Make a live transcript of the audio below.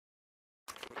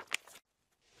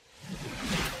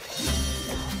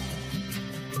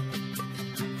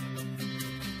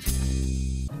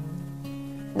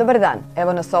Dobar dan,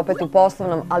 evo nas opet u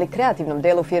poslovnom, ali kreativnom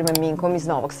delu firme Minkom iz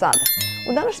Novog Sada.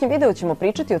 U današnjem videu ćemo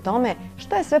pričati o tome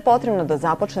šta je sve potrebno da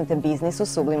započnete biznis u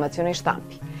sublimacionoj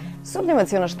štampi.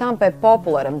 Sublimaciona štampa je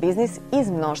popularan biznis iz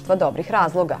mnoštva dobrih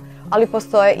razloga, ali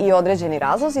postoje i određeni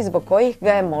razlozi zbog kojih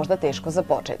ga je možda teško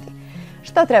započeti.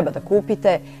 Šta treba da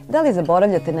kupite? Da li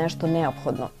zaboravljate nešto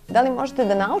neophodno? Da li možete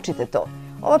da naučite to?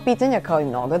 Ova pitanja, kao i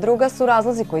mnoga druga, su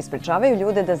razlozi koji sprečavaju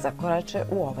ljude da zakorače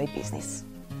u ovaj biznis.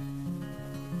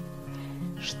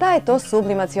 Šta je to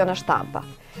sublimaciona štampa?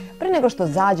 Pre nego što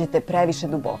zađete previše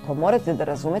duboko, morate da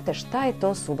razumete šta je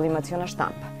to sublimaciona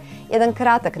štampa. Jedan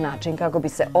kratak način kako bi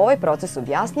se ovaj proces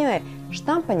objasnio je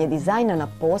štampanje dizajna na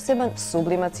poseban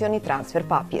sublimacioni transfer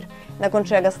papir, nakon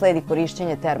čega sledi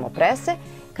korišćenje termoprese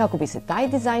kako bi se taj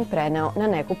dizajn preneo na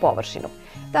neku površinu.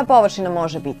 Ta površina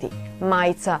može biti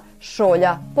majica,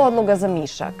 šolja, podloga za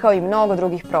miša, kao i mnogo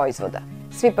drugih proizvoda.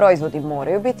 Svi proizvodi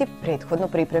moraju biti prethodno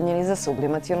pripremljeni za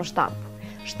sublimacionu štampu.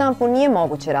 Štampu nije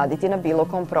moguće raditi na bilo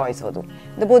kom proizvodu.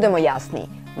 Da budemo jasniji,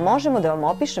 možemo da vam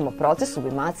opišemo proces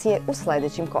sublimacije u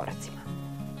sledećim koracima.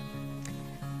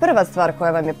 Prva stvar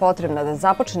koja vam je potrebna da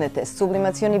započnete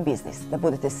sublimacioni biznis, da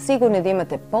budete sigurni da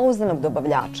imate pouzdanog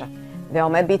dobavljača.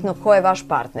 Veoma je bitno ko je vaš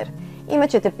partner.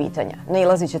 Imaćete pitanja,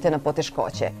 nailazit ćete na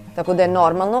poteškoće, tako da je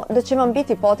normalno da će vam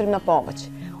biti potrebna pomoć.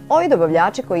 Ovi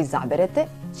dobavljači koji izaberete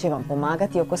će vam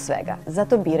pomagati oko svega,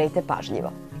 zato birajte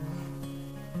pažljivo.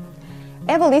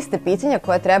 Evo liste pitanja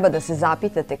koje treba da se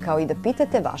zapitate, kao i da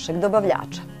pitate vašeg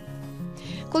dobavljača.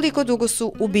 Koliko dugo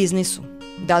su u biznisu?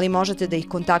 Da li možete da ih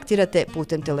kontaktirate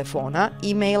putem telefona,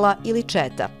 e-maila ili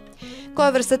četa? Koja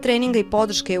vrsta treninga i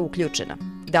podrške je uključena?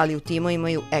 Da li u timu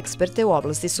imaju eksperte u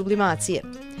oblasti sublimacije?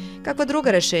 Kakva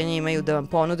druga rešenja imaju da vam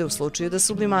ponude u slučaju da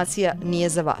sublimacija nije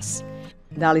za vas?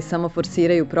 Da li samo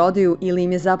forsiraju prodaju ili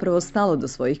im je zapravo stalo do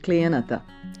svojih klijenata?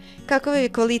 Kakav je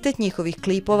kvalitet njihovih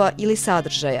klipova ili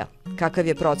sadržaja? Kakav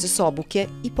je proces obuke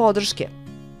i podrške?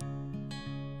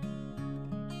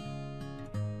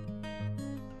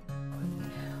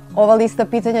 Ova lista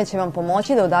pitanja će vam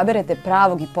pomoći da odaberete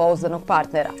pravog i pouzdanog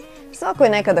partnera. Svako je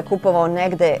nekada kupovao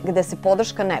negde gde se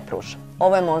podrška ne pruža.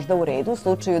 Ovo je možda u redu u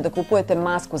slučaju da kupujete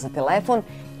masku za telefon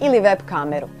ili web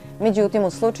kameru. Međutim, u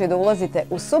slučaju da ulazite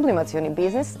u sublimacioni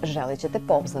biznis, želit ćete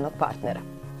pouzdanog partnera.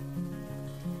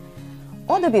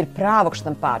 Odabir pravog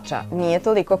štampača nije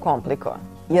toliko komplikovan,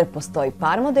 jer postoji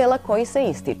par modela koji se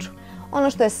ističu. Ono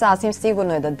što je sasvim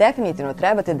sigurno je da definitivno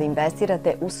trebate da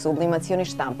investirate u sublimacioni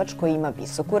štampač koji ima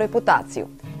visoku reputaciju.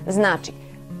 Znači,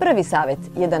 prvi savjet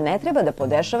je da ne treba da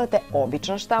podešavate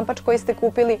običan štampač koji ste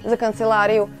kupili za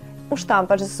kancelariju u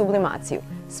štampač za sublimaciju.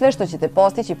 Sve što ćete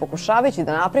postići pokušavajući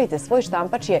da napravite svoj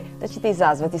štampač je da ćete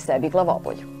izazvati sebi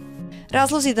glavobolju.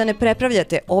 Razlozi da ne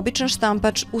prepravljate običan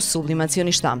štampač u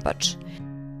sublimacioni štampač.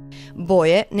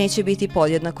 Boje neće biti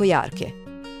podjednako jarke.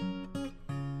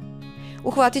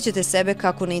 Uhvatit ćete sebe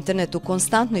kako na internetu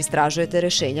konstantno istražujete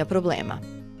rešenja problema.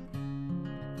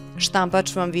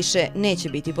 Štampač vam više neće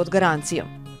biti pod garancijom.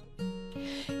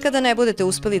 Kada ne budete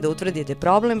uspeli da utvrdite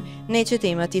problem, nećete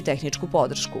imati tehničku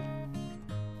podršku.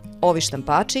 Ovi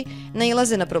štampači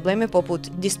nailaze na probleme poput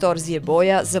distorzije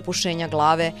boja, zapušenja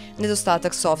glave,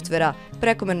 nedostatak softvera,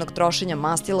 prekomernog trošenja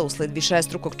mastila usled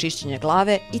višestrukog čišćenja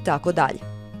glave itd.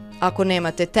 Ako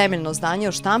nemate temeljno znanje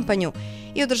o štampanju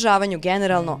i održavanju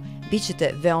generalno, bit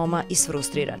ćete veoma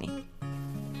isfrustrirani.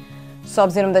 S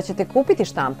obzirom da ćete kupiti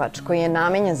štampač koji je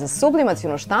namenjen za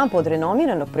sublimacionu štampu od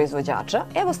renomiranog proizvođača,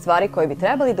 evo stvari koje bi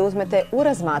trebali da uzmete u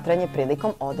razmatranje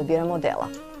prilikom odabira modela.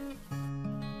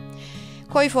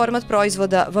 Koji format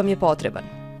proizvoda vam je potreban?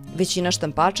 Većina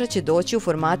štampača će doći u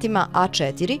formatima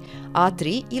A4,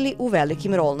 A3 ili u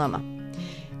velikim rolnama.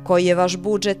 Koji je vaš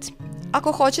budžet?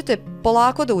 Ako hoćete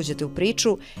polako da uđete u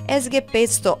priču,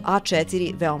 SG500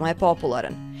 A4 veoma je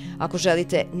popularan. Ako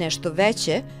želite nešto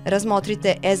veće,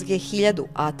 razmotrite SG1000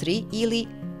 A3 ili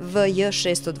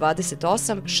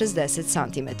VJ628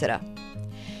 60 cm.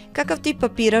 Kakav tip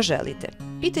papira želite?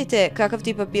 Pitajte kakav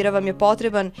tip papira vam je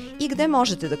potreban i gde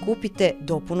možete da kupite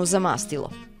dopunu za mastilo.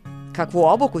 Kakvu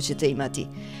obuku ćete imati?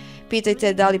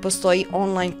 Pitajte da li postoji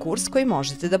online kurs koji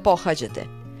možete da pohađate.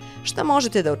 Šta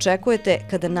možete da očekujete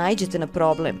kada naiđete na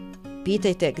problem?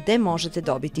 Pitajte gde možete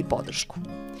dobiti podršku.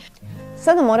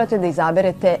 Sada morate da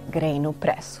izaberete grejnu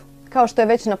presu. Kao što je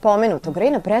već napomenuto,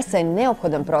 grejna presa je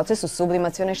neophodan proces u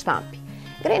sublimacionoj štampi.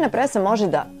 Grejna presa može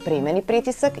da primeni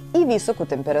pritisak i visoku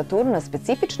temperaturu na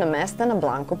specifična mesta na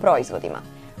blanko proizvodima.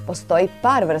 Postoji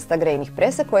par vrsta grejnih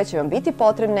presa koje će vam biti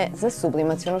potrebne za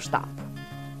sublimacionu štampu.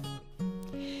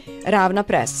 Ravna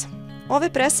presa. Ove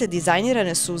prese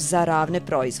dizajnirane su za ravne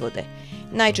proizvode.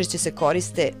 Najčešće se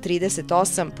koriste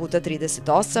 38 puta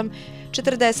 38,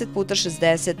 40 puta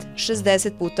 60,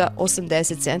 60 puta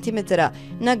 80 cm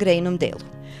na grejnom delu,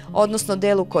 odnosno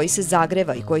delu koji se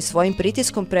zagreva i koji svojim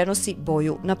pritiskom prenosi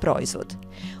boju na proizvod.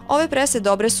 Ove prese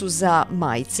dobre su za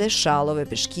majice, šalove,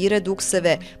 peškire,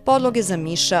 dukseve, podloge za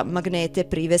miša, magnete,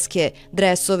 priveske,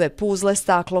 dresove, puzle,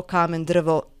 staklo, kamen,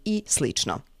 drvo i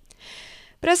slično.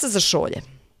 Presa za šolje.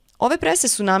 Ove prese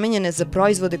su namenjene za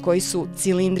proizvode koji su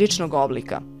cilindričnog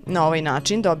oblika. Na ovaj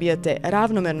način dobijate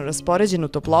ravnomerno raspoređenu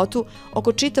toplotu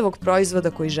oko čitavog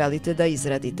proizvoda koji želite da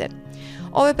izradite.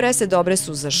 Ove prese dobre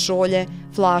su za šolje,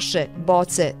 flaše,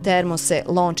 boce, termose,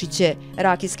 lončiće,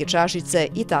 rakijske čašice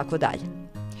i tako dalje.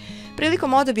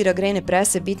 Prilikom odabira grejne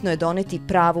prese bitno je doneti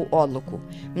pravu odluku.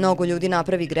 Mnogo ljudi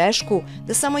napravi grešku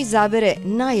da samo izabere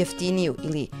najjeftiniju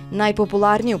ili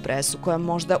najpopularniju presu koja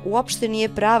možda uopšte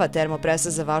nije prava termopresa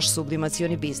za vaš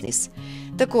sublimacioni biznis.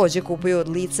 Takođe kupuju od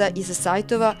lica i sa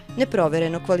sajtova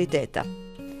neproverenog kvaliteta.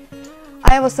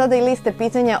 A evo sada i liste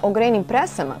pitanja o grejnim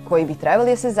presama koji bi trebali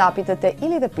da se zapitate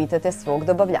ili da pitate svog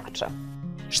dobavljača.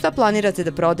 Šta planirate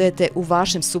da prodajete u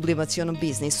vašem sublimacionom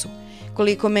biznisu?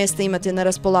 Koliko mesta imate na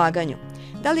raspolaganju?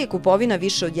 Da li je kupovina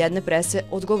više od jedne prese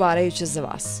odgovarajuća za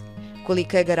vas?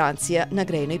 Kolika je garancija na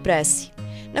grejnoj presi?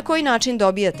 Na koji način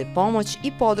dobijate pomoć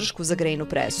i podršku za grejnu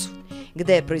presu?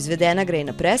 Gde je proizvedena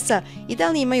grejna presa i da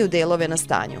li imaju delove na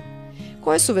stanju?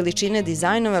 Koje su veličine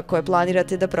dizajnova koje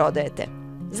planirate da prodajete?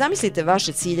 Zamislite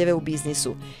vaše ciljeve u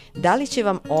biznisu. Da li će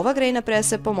vam ova grejna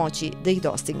presa pomoći da ih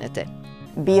dostignete?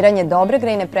 Biranje dobre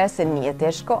grejne prese nije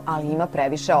teško, ali ima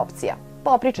previše opcija.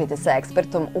 Popričajte sa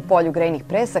ekspertom u polju grejnih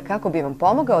presa kako bi vam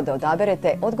pomogao da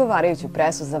odaberete odgovarajuću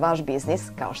presu za vaš biznis,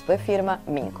 kao što je firma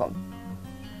Minkom.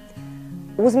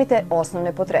 Uzmite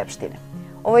osnovne potrepštine.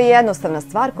 Ovo je jednostavna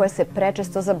stvar koja se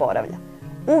prečesto zaboravlja.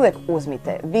 Uvek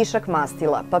uzmite višak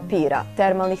mastila, papira,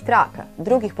 termalnih traka,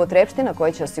 drugih potrepština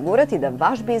koje će osigurati da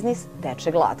vaš biznis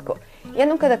teče glatko.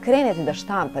 Jednom kada krenete da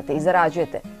štampate i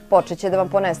zarađujete, počeće da vam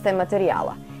ponestaje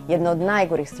materijala. Jedna od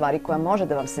najgorih stvari koja može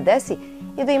da vam se desi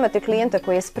je da imate klijenta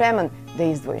koji je spreman da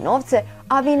izdvoji novce,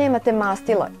 a vi nemate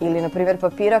mastila ili, na primjer,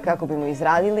 papira kako bi mu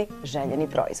izradili željeni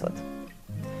proizvod.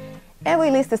 Evo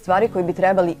i liste stvari koje bi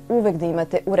trebali uvek da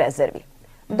imate u rezervi.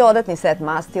 Dodatni set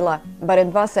mastila,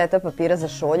 barem 2 seta papira za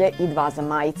šolje i 2 za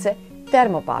majice,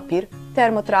 termopapir,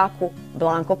 termotraku,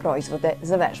 blanko proizvode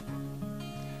za vežbu.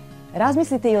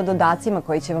 Razmislite i o dodacima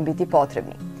koji će vam biti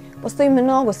potrebni. Postoji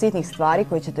mnogo sitnih stvari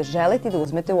koje ćete želeti da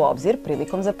uzmete u obzir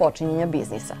prilikom započinjanja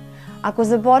biznisa. Ako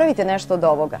zaboravite nešto od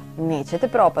ovoga, nećete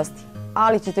propasti,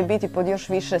 ali ćete biti pod još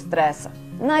više stresa.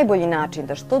 Najbolji način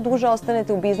da što duže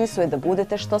ostanete u biznisu je da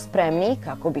budete što spremniji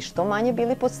kako bi što manje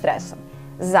bili pod stresom.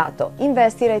 Zato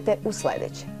investirajte u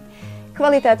sledeće.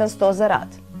 Kvalitetan sto za rad,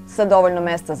 sa dovoljno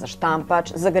mesta za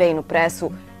štampač, za grejnu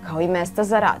presu, kao i mesta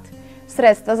za rad.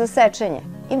 Sredstva za sečenje.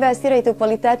 Investirajte u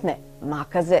kvalitetne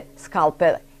makaze,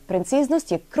 skalpele.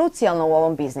 Preciznost je krucijalna u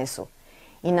ovom biznisu.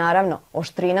 I naravno,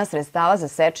 oštrina sredstava za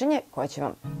sečenje koja će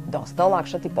vam dosta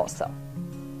olakšati posao.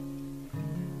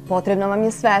 Potrebna vam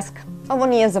je sveska. Ovo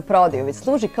nije za prodaju, već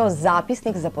služi kao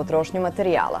zapisnik za potrošnju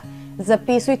materijala.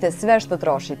 Zapisujte sve što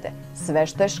trošite, sve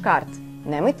što je škart.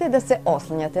 Nemojte da se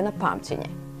oslanjate na pamćenje.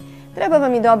 Treba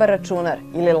vam i dobar računar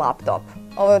ili laptop.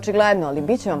 Ovo je očigledno, ali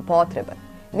bit će vam potreban.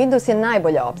 Windows je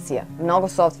najbolja opcija. Mnogo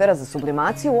softvera za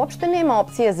sublimaciju uopšte nema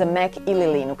opcije za Mac ili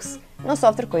Linux. No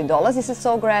softver koji dolazi sa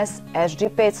Sawgrass,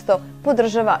 SG500,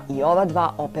 podržava i ova 2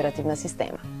 operativna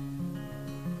sistema.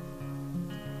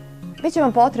 Biće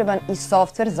vam potreban i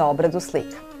softver za obradu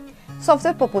slika.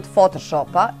 Softver poput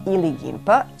Photoshopa ili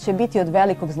Gimpa će biti od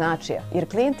velikog značaja, jer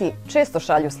klijenti često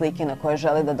šalju slike na koje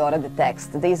žele da dorade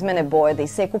tekst, da izmene boje, da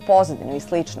iseku pozadinu i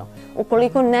slično.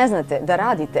 Ukoliko ne znate da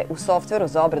radite u softveru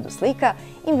za obradu slika,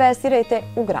 investirajte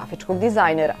u grafičkog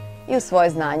dizajnera i u svoje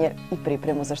znanje i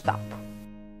pripremu za štampu.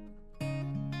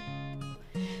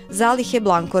 Zalihe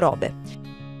blanko robe.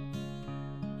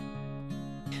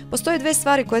 Postoje 2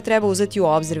 stvari koje treba uzeti u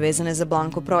obzir vezane za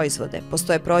blanko proizvode.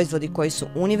 Postoje proizvodi koji su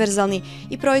univerzalni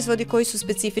i proizvodi koji su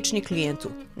specifični klijentu.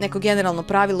 Neko generalno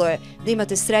pravilo je da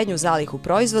imate srednju zalihu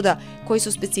proizvoda koji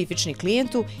su specifični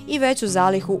klijentu i veću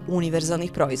zalihu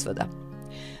univerzalnih proizvoda.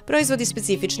 Proizvodi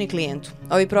specifični klijentu.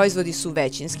 Ovi proizvodi su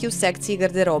većinski u sekciji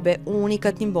garderobe u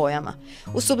unikatnim bojama.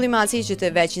 U sublimaciji ćete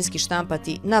većinski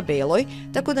štampati na beloj,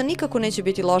 tako da nikako neće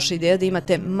biti loša ideja da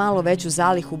imate malo veću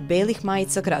zalihu belih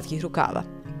majica kratkih rukava.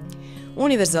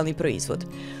 Univerzalni proizvod.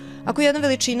 Ako jedna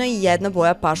veličina i jedna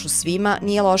boja pašu svima,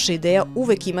 nije loša ideja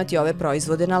uvek imati ove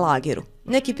proizvode na lageru.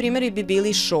 Neki primjeri bi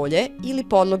bili šolje ili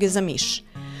podloge za miš.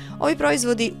 Ovi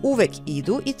proizvodi uvek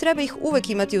idu i treba ih uvek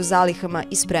imati u zalihama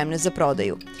i spremne za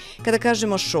prodaju. Kada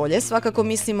kažemo šolje, svakako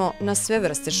mislimo na sve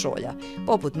vrste šolja,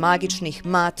 poput magičnih,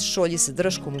 mat, šolji sa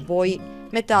drškom u boji,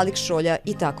 metalik šolja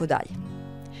i tako dalje.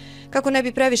 Kako ne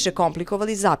bi previše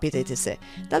komplikovali, zapitajte se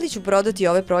da li ću prodati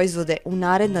ove proizvode u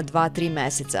naredna 2-3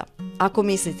 meseca. Ako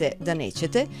mislite da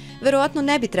nećete, verovatno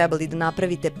ne bi trebali da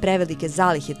napravite prevelike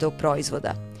zalihe tog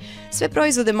proizvoda. Sve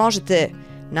proizvode možete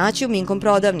naći u Minkom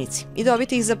prodavnici i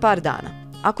dobiti ih za par dana.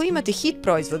 Ako imate hit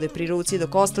proizvode pri ruci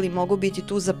dok ostali mogu biti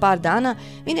tu za par dana,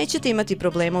 vi nećete imati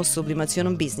problema u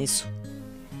sublimacionom biznisu.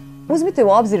 Uzmite u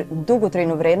obzir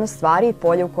dugotrajnu vrednost stvari i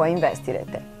polja u koje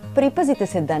investirate. Pripazite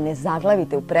se da ne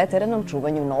zaglavite u preteranom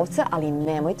čuvanju novca, ali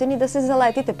nemojte ni da se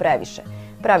zaletite previše.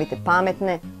 Pravite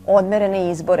pametne,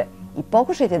 odmerene izbore i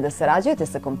pokušajte da sarađujete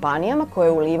sa kompanijama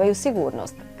koje ulivaju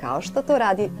sigurnost, kao što to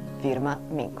radi firma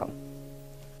Minkom.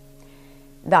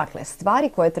 Dakle, stvari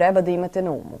koje treba da imate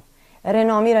na umu.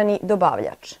 Renomirani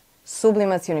dobavljač,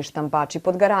 sublimacioni štampači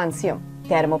pod garancijom,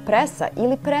 termopresa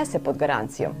ili prese pod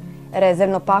garancijom,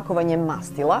 rezervno pakovanje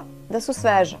mastila, da su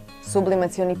sveža,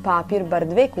 sublimacioni papir, bar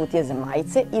 2 kutije za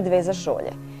majice i 2 za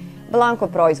šolje, blanko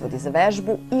proizvodi za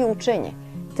vežbu i učenje,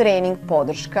 trening,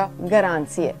 podrška,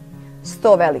 garancije,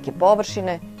 100 velike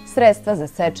površine, sredstva za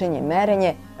sečenje i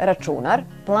merenje, računar,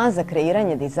 plan za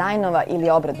kreiranje dizajnova ili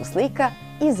obradu slika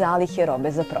i zalihe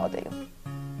robe za prodaju.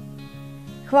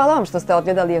 Hvala vam što ste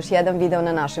odgledali još jedan video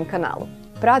na našem kanalu.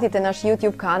 Pratite naš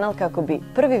YouTube kanal kako bi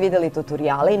prvi videli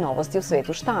tutoriale i novosti u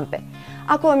svetu štampe.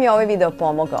 Ako vam je ovaj video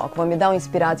pomogao, ako vam je dao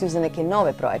inspiraciju za neke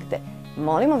nove projekte,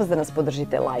 molimo vas da nas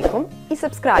podržite lajkom i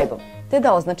subscribe-om, te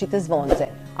da označite zvonce.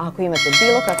 A ako imate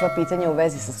bilo kakva pitanja u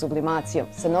vezi sa sublimacijom,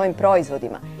 sa novim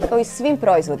proizvodima, kao i svim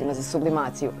proizvodima za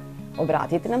sublimaciju,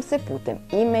 obratite nam se putem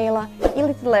e-maila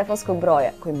ili telefonskog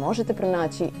broja koji možete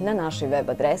pronaći na našoj web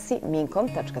adresi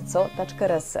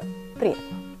minkom.co.rs.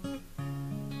 Prijetno!